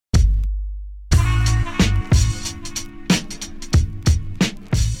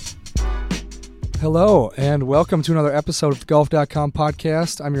Hello, and welcome to another episode of the Golf.com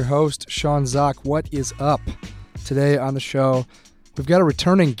podcast. I'm your host, Sean Zock. What is up? Today on the show, we've got a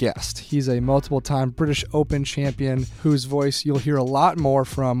returning guest. He's a multiple-time British Open champion whose voice you'll hear a lot more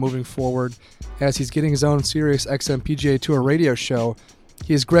from moving forward as he's getting his own Sirius XM PGA Tour radio show.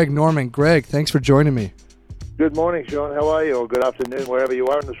 He is Greg Norman. Greg, thanks for joining me. Good morning, Sean. How are you? Or good afternoon, wherever you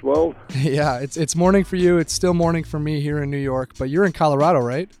are in this world. Yeah, it's morning for you. It's still morning for me here in New York, but you're in Colorado,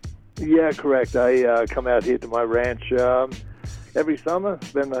 right? Yeah, correct. I come out here to my ranch every summer,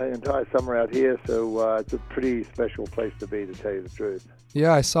 spend the entire summer out here, so it's a pretty special place to be, to tell you the truth.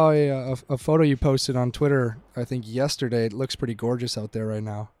 Yeah, I saw a photo you posted on Twitter, I think yesterday. It looks pretty gorgeous out there right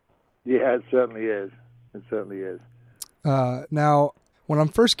now. Yeah, it certainly is. It certainly is. Now, what I'm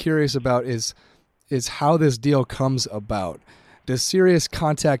first curious about is how this deal comes about. Does Sirius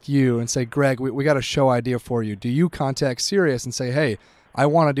contact you and say, Greg, we got a show idea for you? Do you contact Sirius and say, hey, I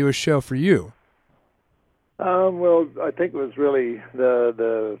want to do a show for you? Well, I think it was really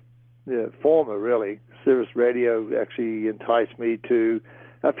the former, really. Sirius Radio actually enticed me to,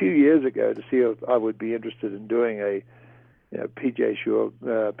 a few years ago, to see if I would be interested in doing a PGA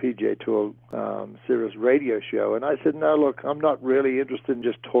Tour Sirius Radio show. And I said, no, look, I'm not really interested in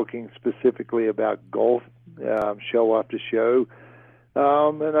just talking specifically about golf, show after show.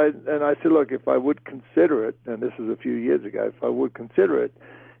 And I said, look, if I would consider it, and this is a few years ago, if I would consider it,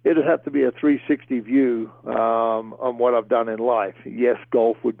 it'd have to be a 360 view on what I've done in life. Yes,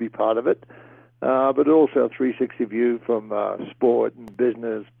 golf would be part of it, but also a 360 view from sport and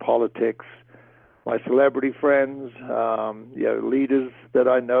business, politics, my celebrity friends, leaders that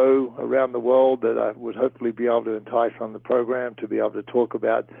I know around the world that I would hopefully be able to entice on the program to be able to talk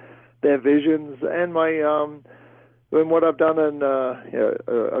about their visions and and what I've done on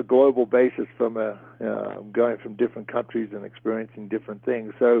a global basis from going from different countries and experiencing different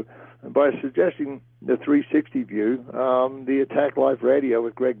things. So by suggesting the 360 view, the Attack Live Radio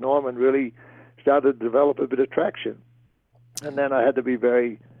with Greg Norman really started to develop a bit of traction. And then I had to be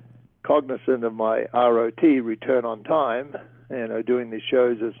very cognizant of my ROT, return on time. Doing these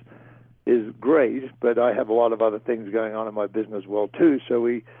shows is great, but I have a lot of other things going on in my business world too. So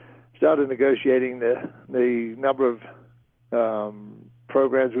we started negotiating the number of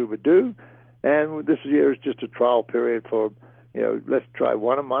programs we would do, and this year is just a trial period for, let's try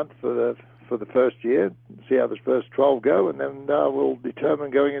one a month for the first year, see how the first 12 go, and then we'll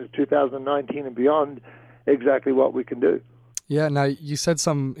determine going into 2019 and beyond exactly what we can do. Yeah, now you said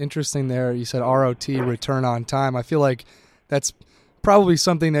something interesting there. You said ROT, return on time. I feel like that's probably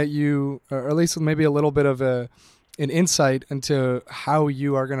something that you, or at least maybe a little bit of an insight into how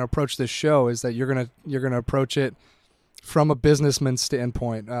you are going to approach this show, is that you're going to approach it from a businessman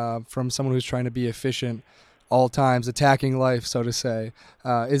standpoint, from someone who's trying to be efficient all times, attacking life, so to say.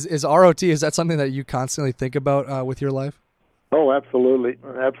 Is ROT, is that something that you constantly think about with your life? Oh, absolutely.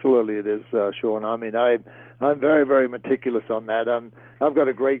 Absolutely it is, Sean. I mean, I'm very, very meticulous on that. I've got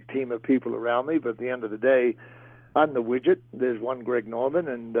a great team of people around me, but at the end of the day, I'm the widget. There's one Greg Norman,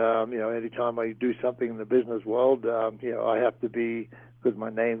 and anytime I do something in the business world, I have to be, because my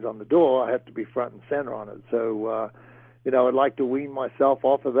name's on the door, I have to be front and center on it. So, I'd like to wean myself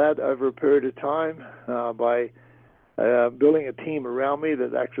off of that over a period of time by building a team around me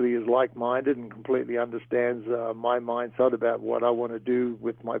that actually is like-minded and completely understands my mindset about what I want to do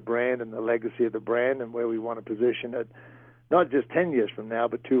with my brand and the legacy of the brand and where we want to position it, not just 10 years from now,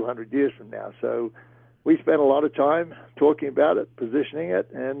 but 200 years from now. So we spent a lot of time talking about it, positioning it,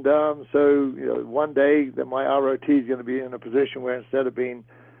 and one day that my ROT is going to be in a position where instead of being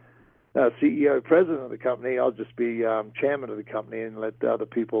CEO, president of the company, I'll just be chairman of the company and let other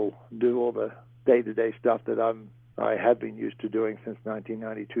people do all the day-to-day stuff that I have been used to doing since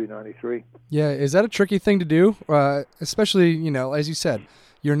 1992, 93. Yeah, is that a tricky thing to do? Especially, as you said,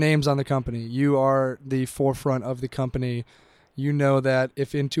 your name's on the company. You are the forefront of the company. You know that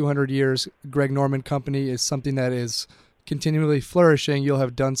if in 200 years Greg Norman Company is something that is continually flourishing, you'll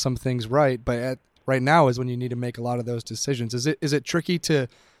have done some things right. But right now is when you need to make a lot of those decisions. Is it tricky to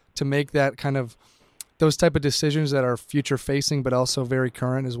make that kind of those type of decisions that are future facing but also very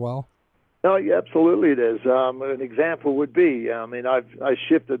current as well? No, yeah, absolutely it is. An example would be, I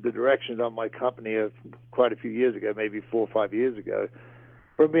shifted the directions on my company quite a few years ago, maybe 4 or 5 years ago,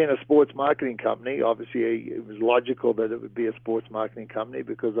 from being a sports marketing company. Obviously, it was logical that it would be a sports marketing company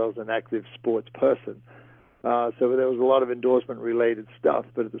because I was an active sports person. So there was a lot of endorsement-related stuff.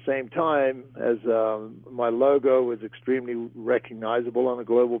 But at the same time, as my logo was extremely recognizable on a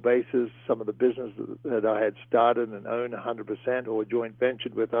global basis, some of the business that I had started and owned 100% or joint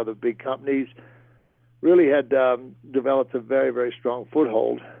ventured with other big companies really had developed a very, very strong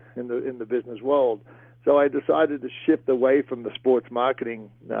foothold in the business world. So I decided to shift away from the sports marketing,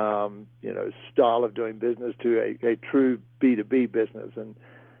 style of doing business to a true B2B business.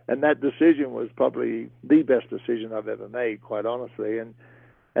 And that decision was probably the best decision I've ever made, quite honestly. And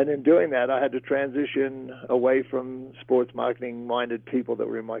in doing that, I had to transition away from sports marketing-minded people that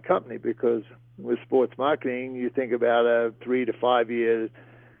were in my company, because with sports marketing, you think about a 3 to 5 year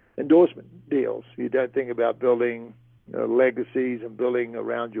endorsement deals. You don't think about building legacies and building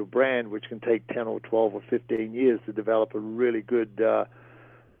around your brand, which can take 10 or 12 or 15 years to develop a really good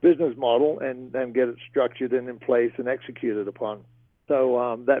business model and get it structured and in place and executed upon.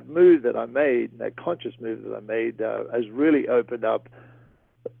 So that move that I made, that conscious move that I made, has really opened up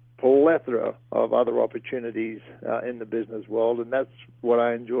a plethora of other opportunities in the business world, and that's what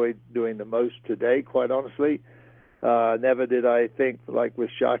I enjoy doing the most today, quite honestly. Never did I think, like with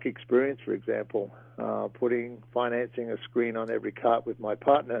Shark Experience, for example, financing a screen on every cart with my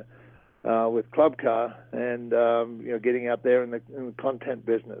partner, with Club Car, and getting out there in the content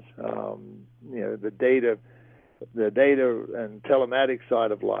business. The data and telematics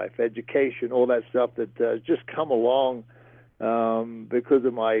side of life, education, all that stuff that just come along because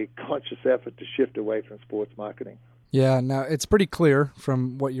of my conscious effort to shift away from sports marketing. Yeah, now it's pretty clear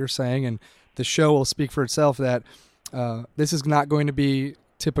from what you're saying, and the show will speak for itself, that this is not going to be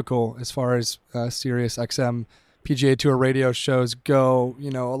typical as far as Sirius XM PGA Tour radio shows go. A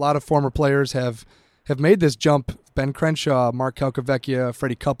lot of former players have made this jump. Ben Crenshaw, Mark Calcavecchia,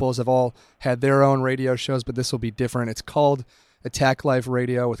 Freddie Couples have all had their own radio shows, but this will be different. It's called Attack Life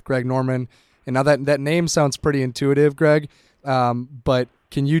Radio with Greg Norman. And now that name sounds pretty intuitive, Greg, but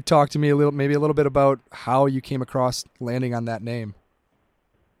can you talk to me a little bit about how you came across landing on that name?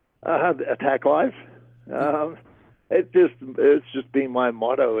 Attack Life? It's just been my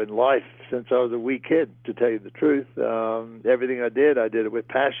motto in life since I was a wee kid, to tell you the truth. Everything I did it with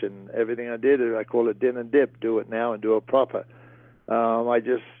passion. Everything I did, I call it din and dip. Do it now and do it proper. I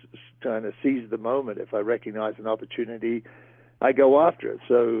just kind of seize the moment. If I recognize an opportunity, I go after it.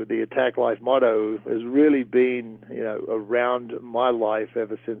 So the Attack Life motto has really been, around my life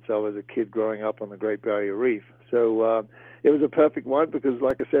ever since I was a kid growing up on the Great Barrier Reef. So it was a perfect one because,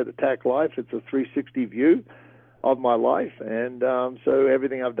 like I said, Attack Life, it's a 360 view of my life, and so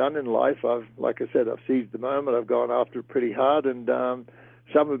everything I've done in life, I've seized the moment. I've gone after it pretty hard, and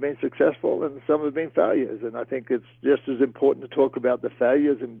some have been successful and some have been failures. And I think it's just as important to talk about the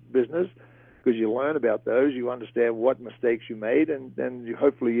failures in business, because you learn about those, you understand what mistakes you made, and then you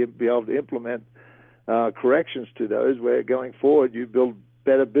hopefully be able to implement corrections to those, where going forward you build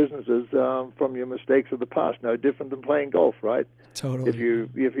better businesses from your mistakes of the past. No different than playing golf, right? Totally. If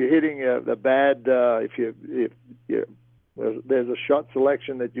you're hitting a bad, there's a shot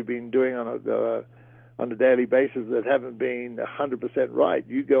selection that you've been doing on a daily basis that haven't been 100% right,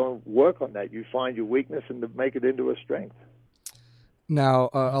 you go and work on that. You find your weakness and make it into a strength. Now,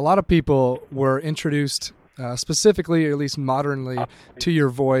 a lot of people were introduced specifically, or at least modernly, to your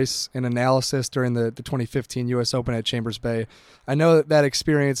voice and analysis during the 2015 U.S. Open at Chambers Bay. I know that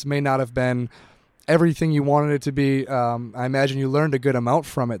experience may not have been everything you wanted it to be. I imagine you learned a good amount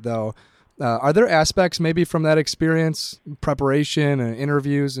from it, though. Are there aspects maybe from that experience, preparation and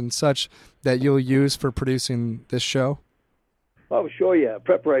interviews and such, that you'll use for producing this show? Oh, sure, yeah.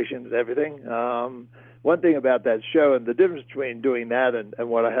 Preparation is everything. One thing about that show, and the difference between doing that and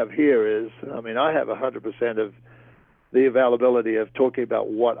what I have here is, I have 100% of the availability of talking about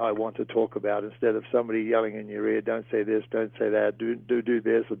what I want to talk about, instead of somebody yelling in your ear, don't say this, don't say that, do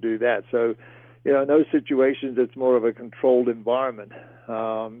this or do that. So, in those situations, it's more of a controlled environment,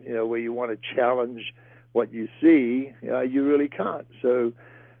 where you want to challenge what you see, you really can't. So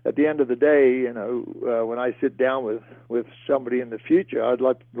at the end of the day, when I sit down with somebody in the future, I'd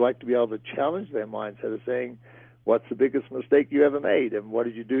like to be able to challenge their mindset of saying, what's the biggest mistake you ever made, and what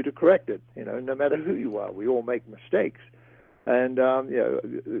did you do to correct it? No matter who you are, we all make mistakes. And,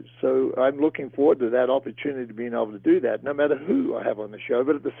 so I'm looking forward to that opportunity to being able to do that, no matter who I have on the show.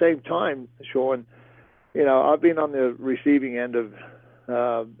 But at the same time, Sean, I've been on the receiving end of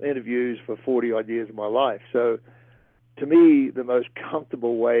interviews for 40-odd years of my life. So to me, the most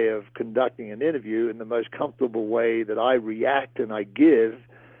comfortable way of conducting an interview and the most comfortable way that I react and I give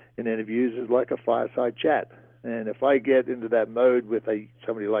in interviews is like a fireside chat. And if I get into that mode with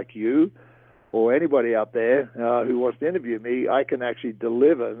somebody like you or anybody out there who wants to interview me, I can actually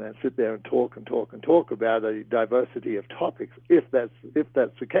deliver and sit there and talk about a diversity of topics, if that's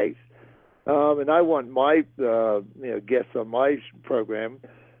the case. And I want my guests on my program,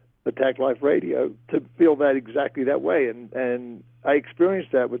 Attack Life Radio, to feel that exactly that way. And I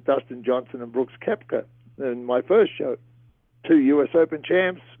experienced that with Dustin Johnson and Brooks Koepka in my first show. two U.S. Open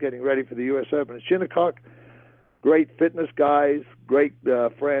champs getting ready for the U.S. Open at Shinnecock. Great fitness guys, great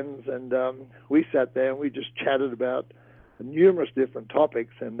friends, and we sat there and we just chatted about numerous different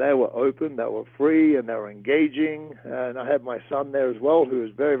topics, and they were open, they were free, and they were engaging. And I had my son there as well, who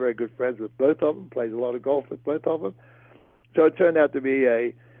is very, very good friends with both of them, plays a lot of golf with both of them. So it turned out to be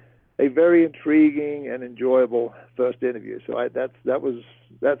a very intriguing and enjoyable first interview. So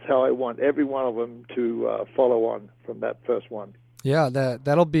that's how I want every one of them to follow on from that first one. Yeah,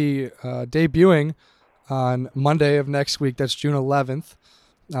 that'll be debuting on Monday of next week. That's June 11th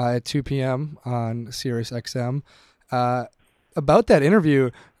at 2 p.m. on Sirius XM. About that interview,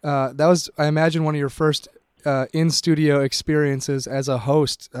 that was, I imagine, one of your first in-studio experiences as a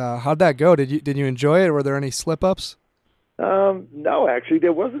host. How'd that go? Did you enjoy it? Were there any slip-ups? No, actually,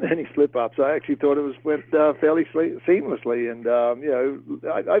 there wasn't any slip-ups. I actually thought it went fairly seamlessly, and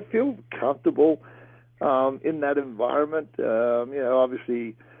I feel comfortable in that environment.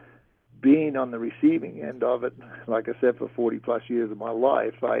 Obviously, being on the receiving end of it, like I said, for 40-plus years of my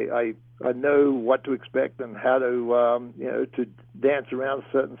life, I know what to expect and how to to dance around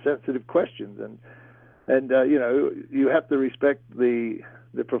certain sensitive questions, and you have to respect the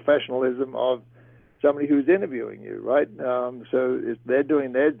professionalism of somebody who's interviewing you, right? So they're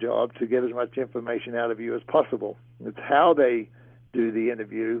doing their job to get as much information out of you as possible. It's how they do the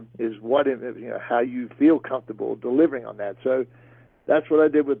interview is how you feel comfortable delivering on that. So that's what I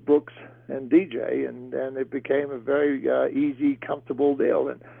did with Brooks and DJ, and it became a very easy, comfortable deal.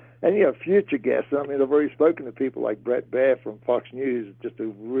 And future guests, I mean, I've already spoken to people like Brett Baer from Fox News, just a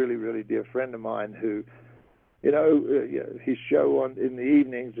really, really dear friend of mine who, his show in the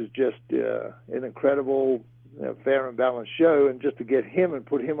evenings is just an incredible, fair and balanced show. And just to get him and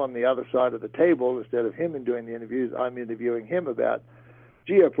put him on the other side of the table, instead of him doing the interviews, I'm interviewing him about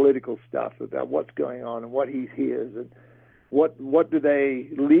geopolitical stuff, about what's going on and what he hears, and what do they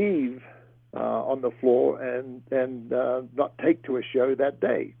leave on the floor and not take to a show that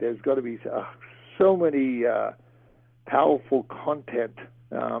day. There's got to be so many powerful content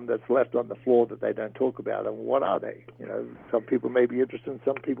that's left on the floor that they don't talk about. And what are they? Some people may be interested, and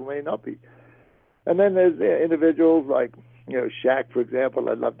some people may not be. And then there's individuals like Shaq, for example.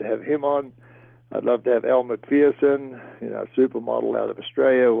 I'd love to have him on. I'd love to have Elle Macpherson, a supermodel out of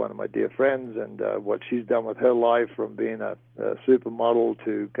Australia, one of my dear friends, and what she's done with her life from being a supermodel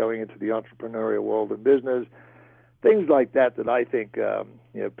to going into the entrepreneurial world and business. Things like that I think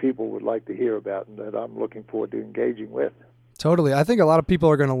people would like to hear about, and that I'm looking forward to engaging with. Totally. I think a lot of people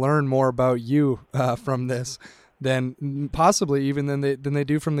are going to learn more about you from this than possibly even than they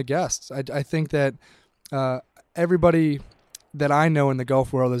do from the guests. I think that everybody that I know in the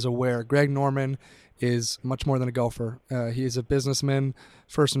golf world is aware. Greg Norman is much more than a golfer. He is a businessman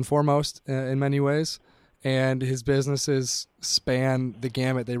first and foremost in many ways, and his businesses span the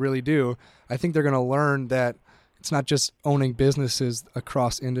gamut. They really do. I think they're going to learn that it's not just owning businesses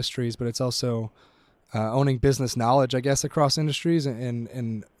across industries, but it's also owning business knowledge, I guess, across industries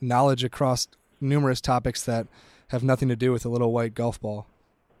and knowledge across numerous topics that have nothing to do with a little white golf ball.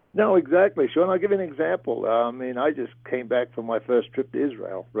 No, exactly, Sean. I'll give you an example. I just came back from my first trip to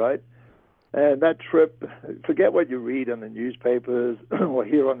Israel, right? And that trip, forget what you read on the newspapers or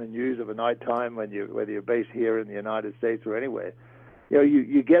hear on the news of a nighttime whether you're based here in the United States or anywhere.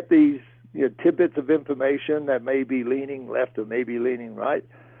 You get these tidbits of information that may be leaning left or maybe leaning right.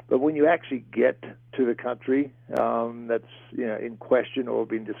 But when you actually get to the country that's in question or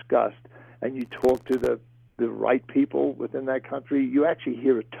being discussed, and you talk to the right people within that country, you actually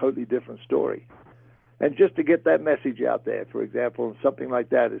hear a totally different story. And just to get that message out there, for example, something like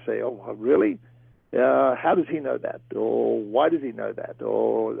that, is say, oh, really? How does he know that? Or why does he know that?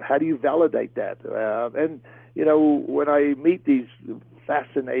 Or how do you validate that? And when I meet these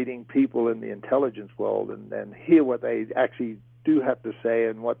fascinating people in the intelligence world and hear what they actually do have to say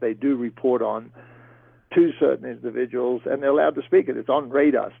and what they do report on to certain individuals, and they're allowed to speak it. It's on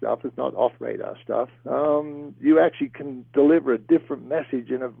radar stuff. It's not off radar stuff. You actually can deliver a different message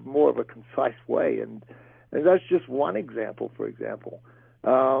in a more of a concise way, and that's just one example. For example,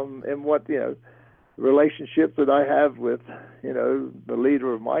 and what relationships that I have with the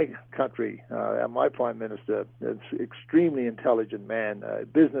leader of my country, my prime minister. It's an extremely intelligent man,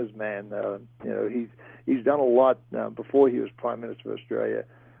 businessman. He's done a lot before he was prime minister of Australia.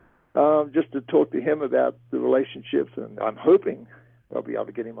 Just to talk to him about the relationships, and I'm hoping I'll be able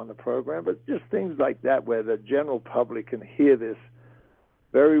to get him on the program, but just things like that where the general public can hear this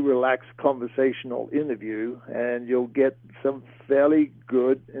very relaxed conversational interview, and you'll get some fairly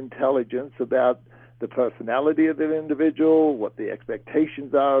good intelligence about the personality of the individual, what the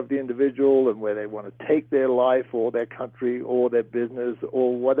expectations are of the individual, and where they want to take their life or their country or their business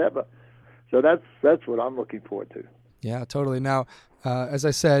or whatever. So that's what I'm looking forward to. Yeah, totally. Now, as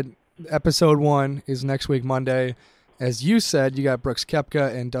I said, episode 1 is next week, Monday. As you said, you got Brooks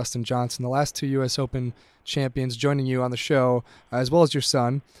Koepka and Dustin Johnson, the last 2 U.S. Open champions, joining you on the show, as well as your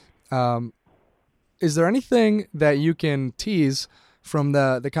son. Is there anything that you can tease from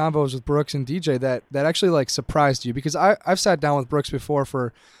the convos with Brooks and DJ that actually like surprised you? Because I've sat down with Brooks before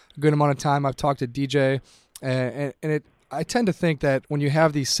for a good amount of time. I've talked to DJ, and I tend to think that when you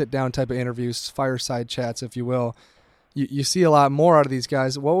have these sit-down type of interviews, fireside chats, if you will, you see a lot more out of these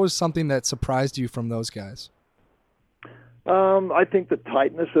guys. What was something that surprised you from those guys? I think the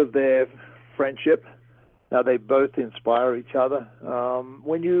tightness of their friendship. Now, they both inspire each other.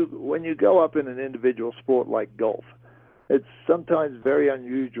 When you go up in an individual sport like golf, it's sometimes very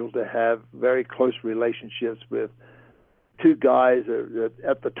unusual to have very close relationships with two guys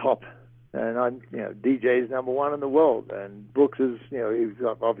at the top. And DJ is number 1 in the world, and Brooks is, he's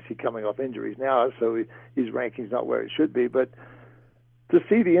obviously coming off injuries now, so his ranking's not where it should be. But to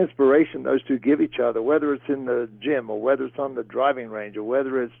see the inspiration those two give each other, whether it's in the gym or whether it's on the driving range or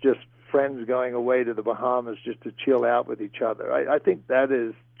whether it's just friends going away to the Bahamas just to chill out with each other, I think that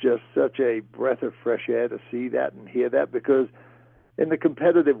is just such a breath of fresh air to see that and hear that, because in the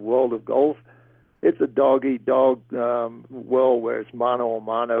competitive world of golf, it's a dog-eat-dog world where it's mano a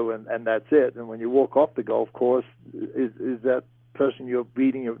mano and that's it. And when you walk off the golf course, is that person you're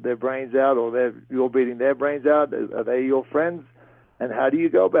beating their brains out, or you're beating their brains out? Are they your friends? And how do you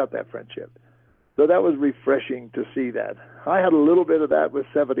go about that friendship? So that was refreshing to see that. I had a little bit of that with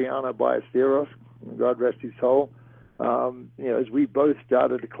Severiano Ballesteros, God rest his soul. As we both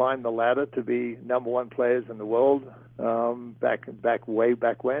started to climb the ladder to be number 1 players in the world, way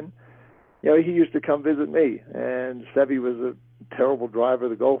back when, he used to come visit me, and Sevi was a terrible driver of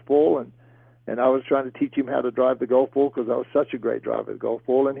the golf ball, and I was trying to teach him how to drive the golf ball because I was such a great driver of the golf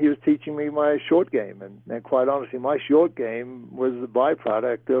ball, and he was teaching me my short game, and quite honestly, my short game was the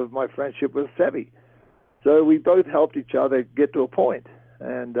byproduct of my friendship with Sevi. So we both helped each other get to a point,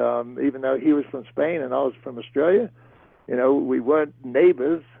 and even though he was from Spain and I was from Australia, we weren't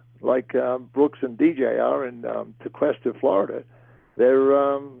neighbors like Brooks and DJ are in Tequesta, Florida.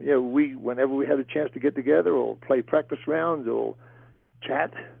 They're, whenever we had a chance to get together or play practice rounds or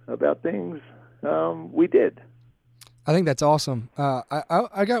chat about things, we did. I think that's awesome.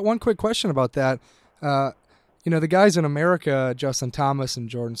 I got one quick question about that. The guys in America, Justin Thomas and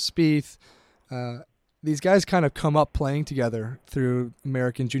Jordan Spieth, these guys kind of come up playing together through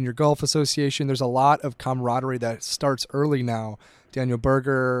American Junior Golf Association. There's a lot of camaraderie that starts early now. Daniel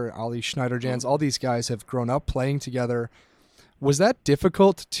Berger, Ali Schneider-Jans, all these guys have grown up playing together. Was that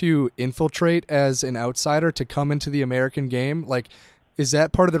difficult to infiltrate as an outsider to come into the American game? Like, is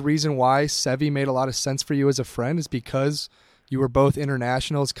that part of the reason why Sevi made a lot of sense for you as a friend, is because you were both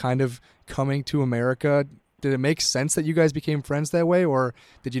internationals kind of coming to America? Did it make sense that you guys became friends that way, or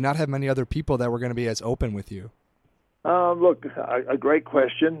did you not have many other people that were going to be as open with you? Look, a great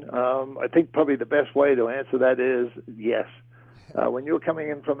question. I think probably the best way to answer that is yes. When you're coming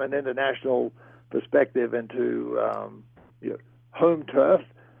in from an international perspective into home turf,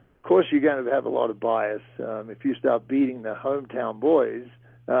 of course you're going to have a lot of bias. If you start beating the hometown boys,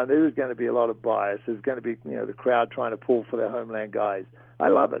 there is going to be a lot of bias. There's going to be the crowd trying to pull for their homeland guys. I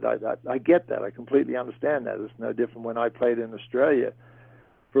love it. I get that. I completely understand that. It's no different when I played in Australia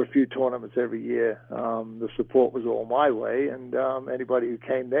for a few tournaments every year. The support was all my way, and anybody who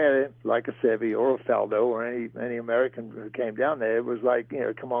came there, like a Sevi or a Faldo or any American who came down there, was like,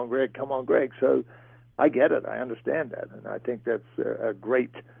 come on, Greg, come on, Greg. So I get it. I understand that, and I think that's a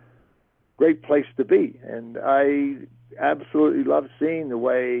great place to be. And I absolutely love seeing the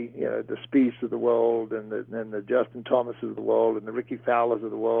way the Spieths of the world and the Justin Thomases of the world and the Ricky Fowlers of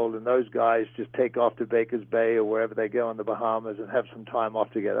the world and those guys just take off to Baker's Bay or wherever they go in the Bahamas and have some time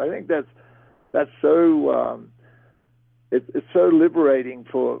off together. I think that's so it's so liberating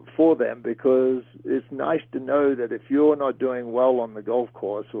for them, because it's nice to know that if you're not doing well on the golf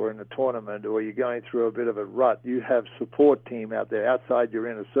course or in a tournament, or you're going through a bit of a rut, you have support team out there outside your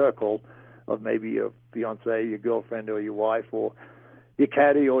inner circle of maybe your fiance, your girlfriend, or your wife, or your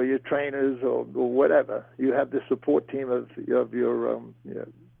caddy, or your trainers, or whatever. You have this support team of your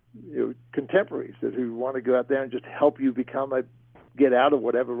contemporaries who want to go out there and just help you get out of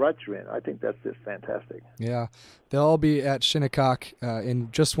whatever rut you're in. I think that's just fantastic. Yeah, they'll all be at Shinnecock in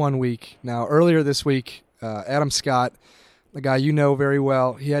just 1 week. Now, earlier this week, Adam Scott, the guy you know very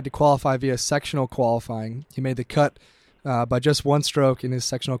well, he had to qualify via sectional qualifying. He made the cut by just one stroke in his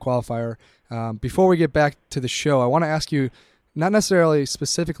sectional qualifier. Before we get back to the show, I want to ask you, not necessarily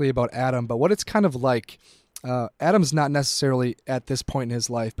specifically about Adam, but what it's kind of like. Adam's not necessarily at this point in his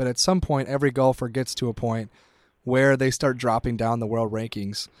life, but at some point, every golfer gets to a point where they start dropping down the world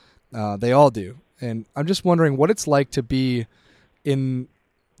rankings. They all do. And I'm just wondering what it's like to be in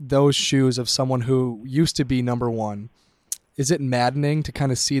those shoes of someone who used to be number one. Is it maddening to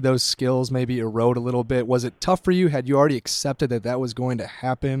kind of see those skills maybe erode a little bit? Was it tough for you? Had you already accepted that that was going to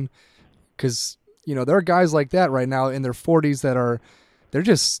happen? Because, there are guys like that right now in their 40s that they're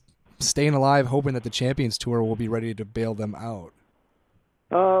just staying alive, hoping that the Champions Tour will be ready to bail them out.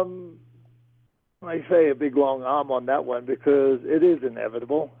 I say a big long arm on that one because it is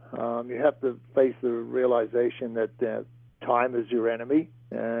inevitable. You have to face the realization that time is your enemy,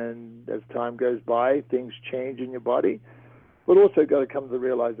 and as time goes by, things change in your body. But also got to come to the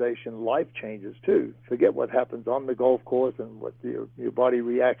realization life changes too. Forget what happens on the golf course and what your body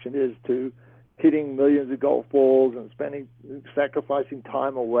reaction is to hitting millions of golf balls and sacrificing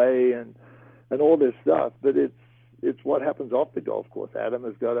time away and all this stuff. But it's what happens off the golf course. Adam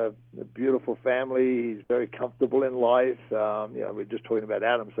has got a beautiful family. He's very comfortable in life. We're just talking about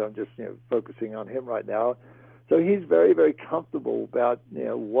Adam, so I'm just focusing on him right now. So he's very, very comfortable about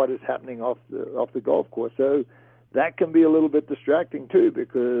what is happening off the golf course. So that can be a little bit distracting too,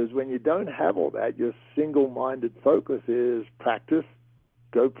 because when you don't have all that, your single-minded focus is practice,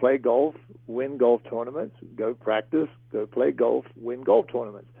 go play golf, win golf tournaments, go practice, go play golf, win golf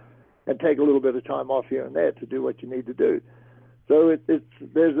tournaments, and take a little bit of time off here and there to do what you need to do. So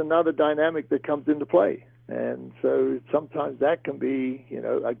there's another dynamic that comes into play. And so sometimes that can be,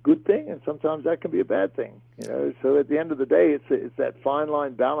 a good thing, and sometimes that can be a bad thing. So at the end of the day, it's that fine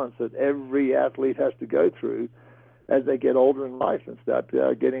line balance that every athlete has to go through as they get older in life and start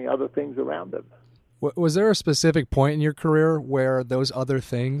getting other things around them. Was there a specific point in your career where those other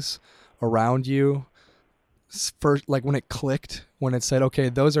things around you, first, like when it clicked, when it said, okay,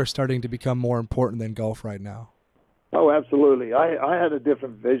 those are starting to become more important than golf right now? Oh, absolutely. I had a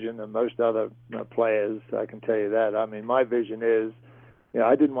different vision than most other players, I can tell you that. I mean, my vision is,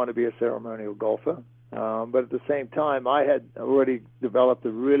 I didn't want to be a ceremonial golfer, but at the same time, I had already developed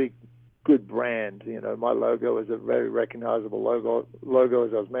a really good brand. My logo is a very recognizable logo,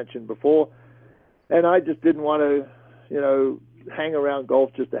 as I was mentioned before. And I just didn't want to, hang around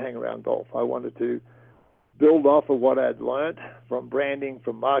golf just to hang around golf. I wanted to build off of what I'd learned from branding,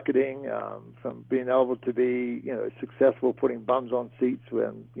 from marketing, from being able to be, successful putting bums on seats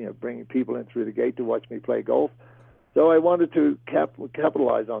when, bringing people in through the gate to watch me play golf. So I wanted to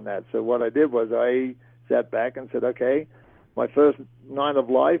capitalize on that. So what I did was I sat back and said, okay, my first nine of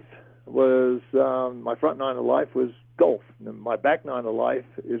life was, my front nine of life was golf. And my back nine of life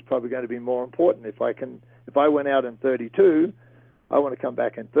is probably going to be more important. If I went out in 32, I want to come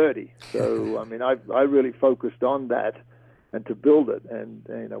back in 30. So, I mean, I really focused on that and to build it. And,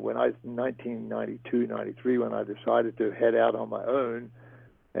 when I was 1992, 93, when I decided to head out on my own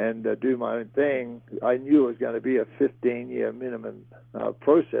and do my own thing, I knew it was going to be a 15-year minimum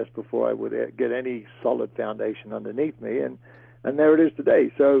process before I would get any solid foundation underneath me. And there it is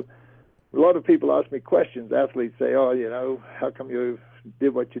today. So a lot of people ask me questions. Athletes say, how come you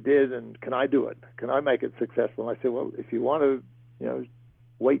did what you did, and can I do it? Can I make it successful? And I say, well, if you want to,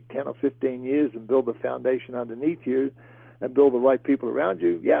 wait 10 or 15 years and build the foundation underneath you and build the right people around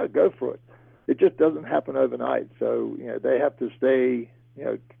you, yeah, go for it. It just doesn't happen overnight. So, they have to stay,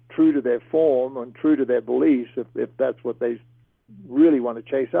 true to their form and true to their beliefs if that's what they really want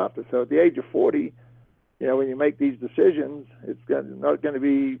to chase after. So at the age of 40, when you make these decisions, it's not going to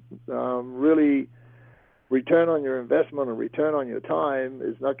be really return on your investment or return on your time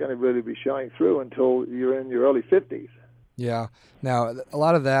is not going to really be showing through until you're in your early 50s. Yeah. Now, a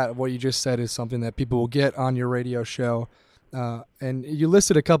lot of that, what you just said, is something that people will get on your radio show. And you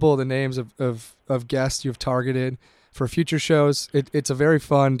listed a couple of the names of guests you've targeted for future shows. It's a very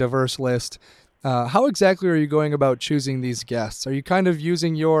fun, diverse list. How exactly are you going about choosing these guests? Are you kind of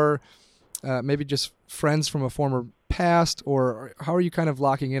using your maybe just friends from a former past, or how are you kind of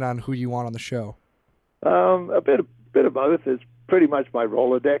locking in on who you want on the show? A bit of both. It's pretty much my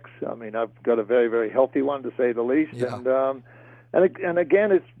Rolodex. I mean, I've got a very, very healthy one, to say the least. Yeah. And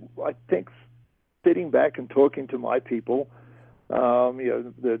again, it's, I think, sitting back and talking to my people.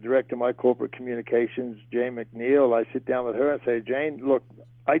 The director of my corporate communications, Jane McNeil, I sit down with her and say, Jane, look,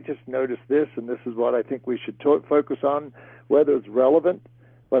 I just noticed this, and this is what I think we should focus on, whether it's relevant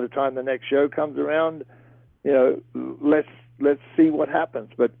by the time the next show comes around. Let's see what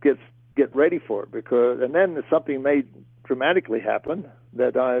happens, but get ready for it, and then something may dramatically happen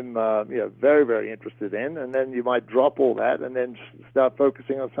that I'm very, very interested in, and then you might drop all that and then start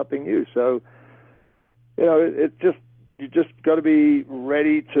focusing on something new. So, you just got to be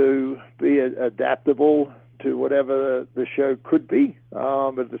ready to be adaptable to whatever the show could be.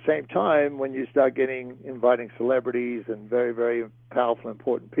 But at the same time, when you start inviting celebrities and very, very powerful,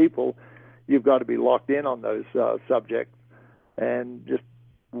 important people, you've got to be locked in on those subjects and just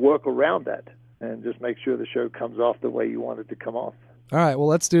work around that and just make sure the show comes off the way you want it to come off. All right. Well,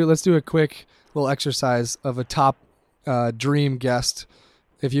 let's do a quick little exercise of a top dream guest.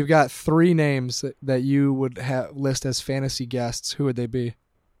 If you've got 3 names that you would list as fantasy guests, who would they be?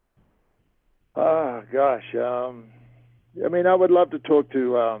 Oh gosh, I would love to talk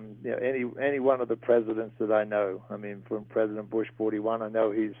to any one of the presidents that I know. I mean, from President Bush 41, I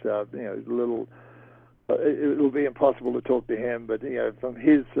know he's a little. It will be impossible to talk to him, but from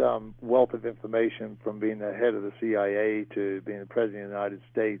his wealth of information, from being the head of the CIA to being the president of the United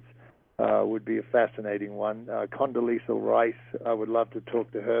States, would be a fascinating one. Condoleezza Rice, I would love to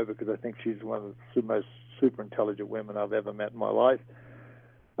talk to her because I think she's one of the most super intelligent women I've ever met in my life.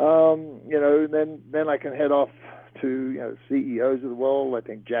 Then I can head off to CEOs of the world. I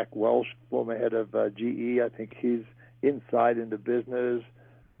think Jack Welch, former head of GE, I think his insight into business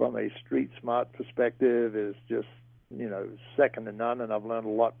from a street smart perspective is just second to none, and I've learned a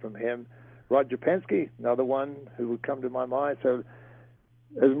lot from him. Roger Penske, another one who would come to my mind. So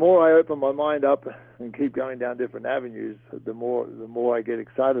as more I open my mind up and keep going down different avenues, the more I get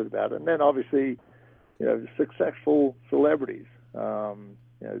excited about it. And then obviously, successful celebrities.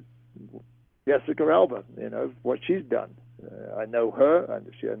 Jessica Alba, what she's done. I know her. I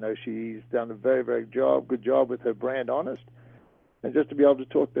know she's done a very, very good job with her brand Honest. And just to be able to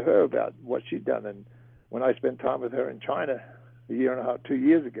talk to her about what she's done. And when I spent time with her in China a year and a half, 2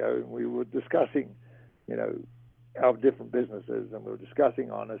 years ago, we were discussing, our different businesses, and we were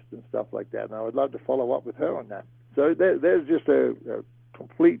discussing Honest and stuff like that. And I would love to follow up with her on that. So there's just a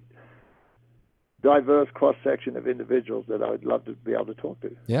complete diverse cross-section of individuals that I would love to be able to talk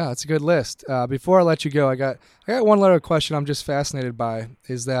to. Yeah, that's a good list. Before I let you go, I got one other question I'm just fascinated by,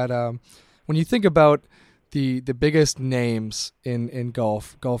 is that when you think about the biggest names in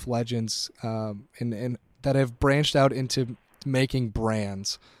golf legends, and that have branched out into making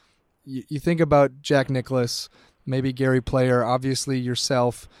brands, you think about Jack Nicklaus, maybe Gary Player, obviously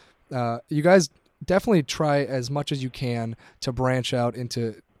yourself. You guys definitely try as much as you can to branch out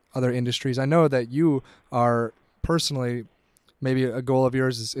into other industries. I know that you are personally, maybe a goal of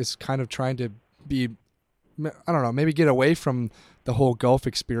yours is kind of trying to be, I don't know, maybe get away from the whole golf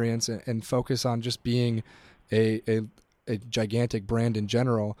experience and focus on just being a gigantic brand in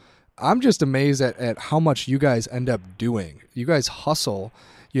general. I'm just amazed at how much you guys end up doing. You guys hustle.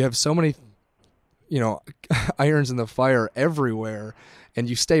 You have so many, irons in the fire everywhere, and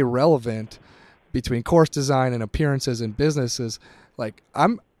you stay relevant between course design and appearances and businesses.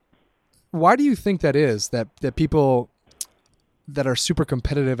 Why do you think that is, that people that are super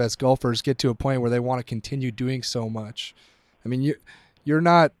competitive as golfers get to a point where they want to continue doing so much? I mean, you're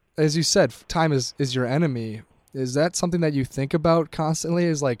not, as you said, time is your enemy. Is that something that you think about constantly,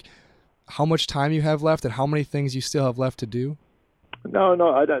 is like how much time you have left and how many things you still have left to do? No,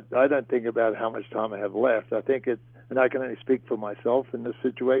 I don't think about how much time I have left. I think and I can only speak for myself in this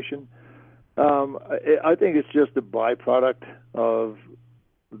situation. I think it's just a byproduct of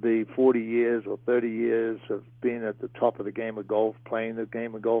the 40 years or 30 years of being at the top of the game of golf, playing the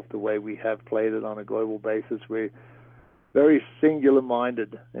game of golf the way we have played it on a global basis. We're very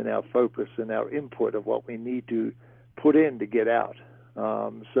singular-minded in our focus and our input of what we need to put in to get out.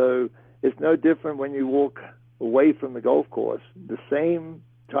 So it's no different when you walk away from the golf course. The same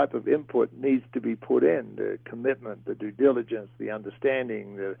type of input needs to be put in, the commitment, the due diligence, the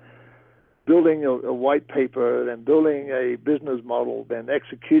understanding, the building a white paper, then building a business model, then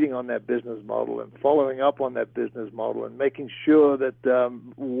executing on that business model and following up on that business model and making sure that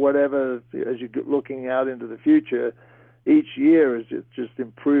whatever, as you're looking out into the future, each year is just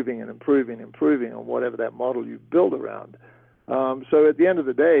improving and improving on whatever that model you build around. So at the end of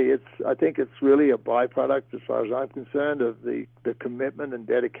the day, I think it's really a byproduct, as far as I'm concerned, of the commitment and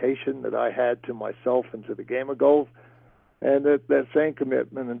dedication that I had to myself and to the game of golf. And that same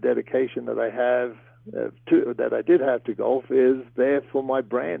commitment and dedication that I have that I did have to golf is there for my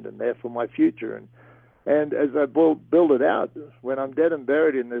brand and there for my future. And as I build it out, when I'm dead and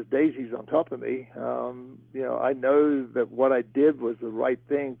buried and there's daisies on top of me, I know that what I did was the right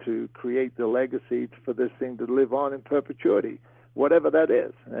thing to create the legacy for this thing to live on in perpetuity, whatever that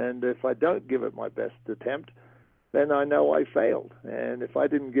is. And if I don't give it my best attempt, then I know I failed. And if I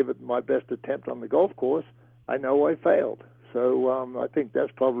didn't give it my best attempt on the golf course, I know I failed. So I think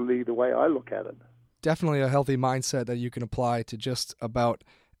that's probably the way I look at it. Definitely a healthy mindset that you can apply to just about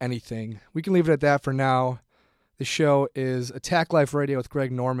anything. We can leave it at that for now. The show is Attack Life Radio with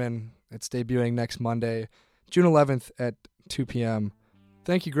Greg Norman. It's debuting next Monday, June 11th at 2 p.m.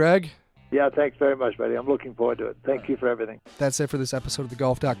 Thank you, Greg. Yeah, thanks very much, buddy. I'm looking forward to it. Thank you for everything. That's it for this episode of the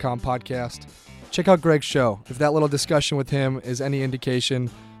Golf.com podcast. Check out Greg's show. If that little discussion with him is any indication,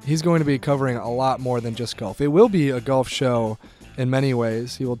 he's going to be covering a lot more than just golf. It will be a golf show in many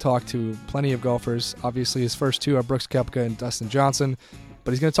ways. He will talk to plenty of golfers. Obviously, his first two are Brooks Koepka and Dustin Johnson,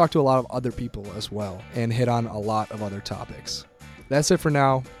 but he's going to talk to a lot of other people as well and hit on a lot of other topics. That's it for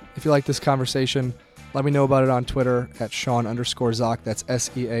now. If you like this conversation, let me know about it on Twitter at Sean_Zak. That's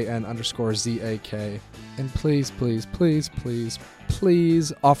SEAN_ZAK. And please, please, please, please,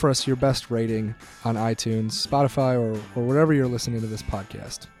 please offer us your best rating on iTunes, Spotify, or wherever you're listening to this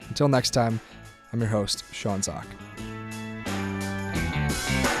podcast. Until next time, I'm your host, Sean Zak.